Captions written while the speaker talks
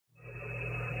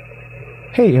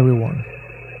Hey everyone,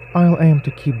 I'll aim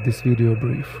to keep this video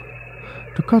brief.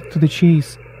 To cut to the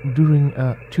chase, during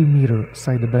a 2-meter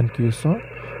sideband QSO,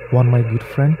 my good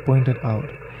friend pointed out,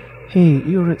 "Hey,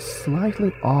 you're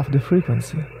slightly off the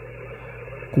frequency."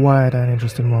 Quite an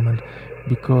interesting moment,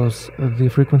 because the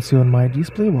frequency on my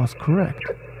display was correct.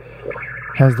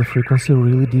 Has the frequency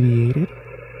really deviated?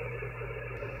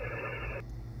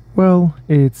 Well,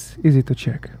 it's easy to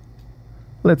check.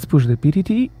 Let's push the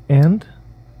PTT and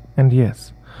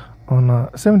yes, on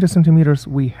 70 centimeters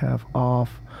we have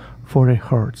off 40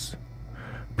 Hz.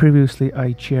 Previously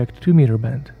I checked 2-meter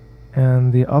band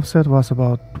and the offset was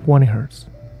about 20 Hz.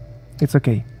 It's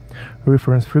okay.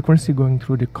 Reference frequency going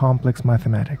through the complex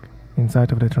mathematic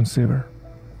inside of the transceiver.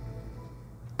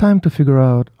 Time to figure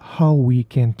out how we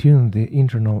can tune the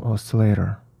internal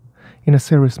oscillator. In a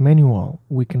service manual,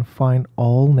 we can find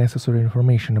all necessary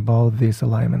information about this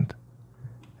alignment.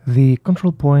 The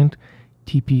control point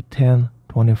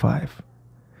TP-1025.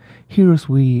 Here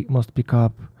we must pick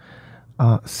up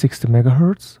 60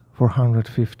 MHz,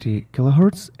 450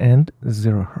 kHz and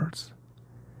 0 Hz.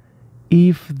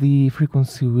 If the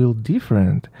frequency will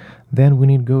different, then we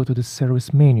need go to the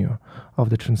service menu of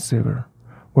the transceiver,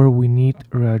 where we need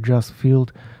readjust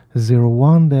field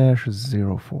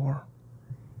 01-04.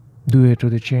 Due to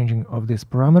the changing of this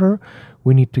parameter,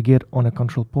 we need to get on a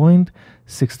control point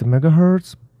 60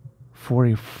 MHz,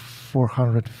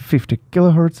 450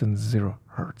 kHz and 0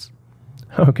 Hz.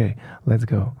 Okay, let's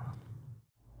go.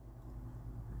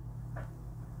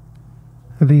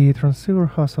 The transceiver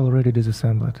has already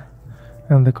disassembled,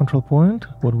 and the control point,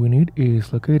 what we need,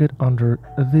 is located under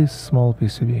this small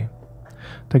PCB.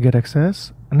 To get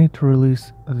access, I need to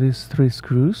release these 3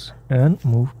 screws and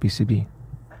move PCB.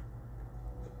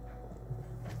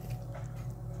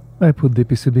 I put the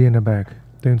PCB in a bag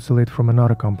to insulate from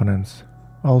another components.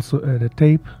 Also add a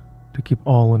tape to keep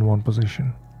all in one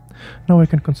position. Now I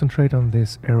can concentrate on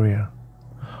this area.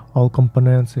 All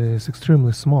components is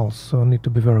extremely small, so I need to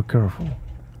be very careful.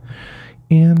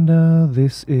 And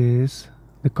this is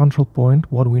the control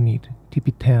point, what we need,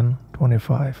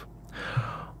 TP-1025.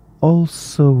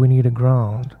 Also we need a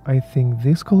ground. I think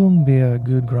this could be a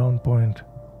good ground point.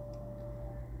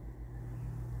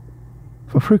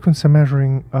 For frequency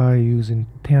measuring, I use a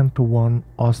 10:1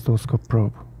 oscilloscope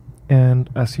probe, and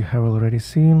as you have already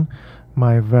seen,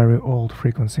 my very old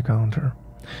frequency counter.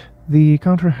 The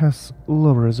counter has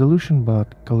low resolution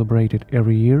but calibrated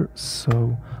every year,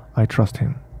 so I trust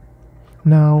him.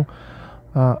 Now,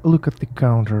 look at the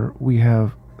counter. We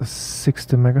have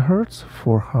 60 MHz,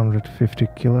 450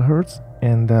 kHz,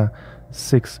 and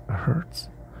 6 Hz.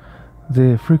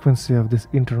 The frequency of this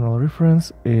internal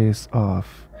reference is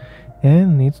off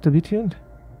and needs to be tuned.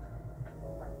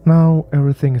 Now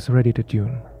everything is ready to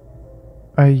tune.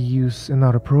 I use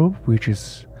another probe which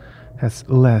has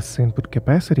less input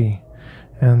capacity,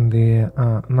 and the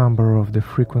number of the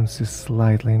frequencies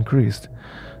slightly increased,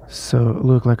 so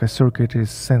look like a circuit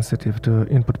is sensitive to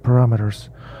input parameters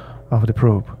of the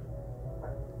probe.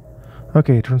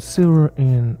 Okay, transceiver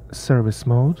in service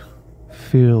mode,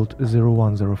 field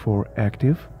 0104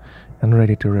 active and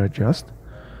ready to readjust,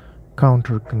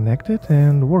 counter connected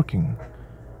and working.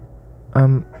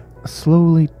 I'm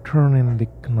slowly turning the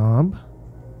knob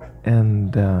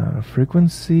and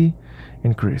frequency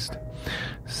increased,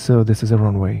 so this is a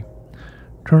wrong way.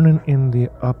 Turning in the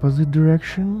opposite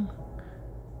direction,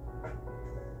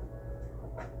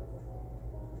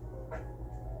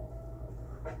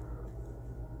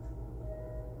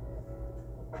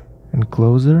 and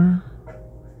closer,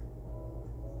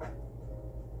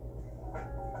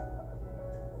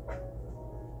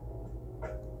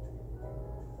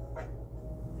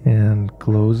 and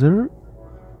closer,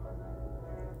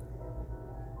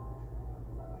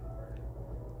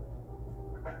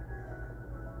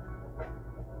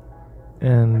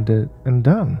 and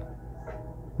done.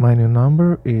 My new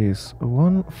number is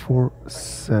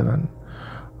 147.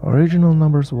 Original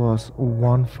numbers was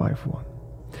 151.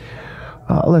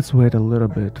 Let's wait a little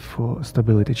bit for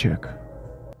stability check.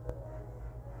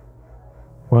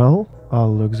 Well,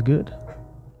 all looks good.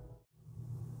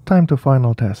 Time to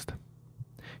final test.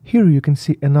 Here you can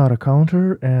see another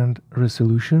counter and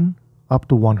resolution up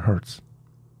to 1 Hz.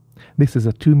 This is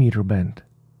a 2-meter band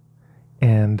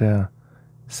and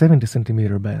 70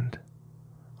 centimeter band.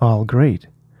 All great.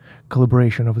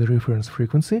 Calibration of the reference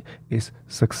frequency is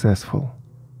successful.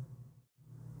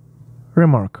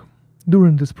 Remark: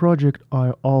 during this project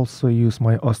I also use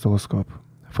my oscilloscope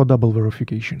for double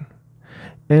verification,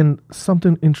 and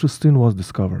something interesting was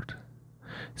discovered.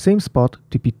 Same spot,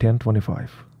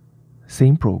 TP-1025.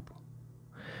 Same probe.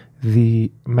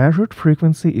 The measured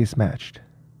frequency is matched.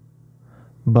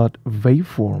 but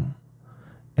waveform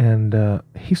and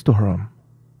histogram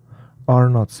are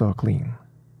not so clean.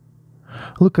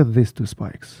 Look at these two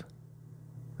spikes.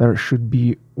 There should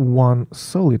be one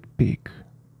solid peak,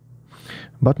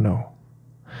 but no.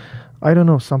 I don't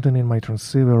know, something in my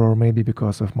transceiver, or maybe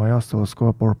because of my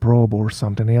oscilloscope or probe or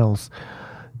something else.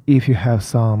 If you have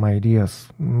some ideas,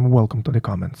 welcome to the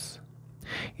comments.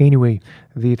 Anyway,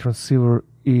 the transceiver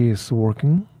is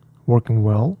working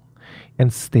well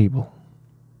and stable.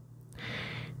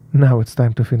 Now it's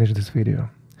time to finish this video.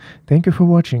 Thank you for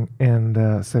watching,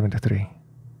 and 73.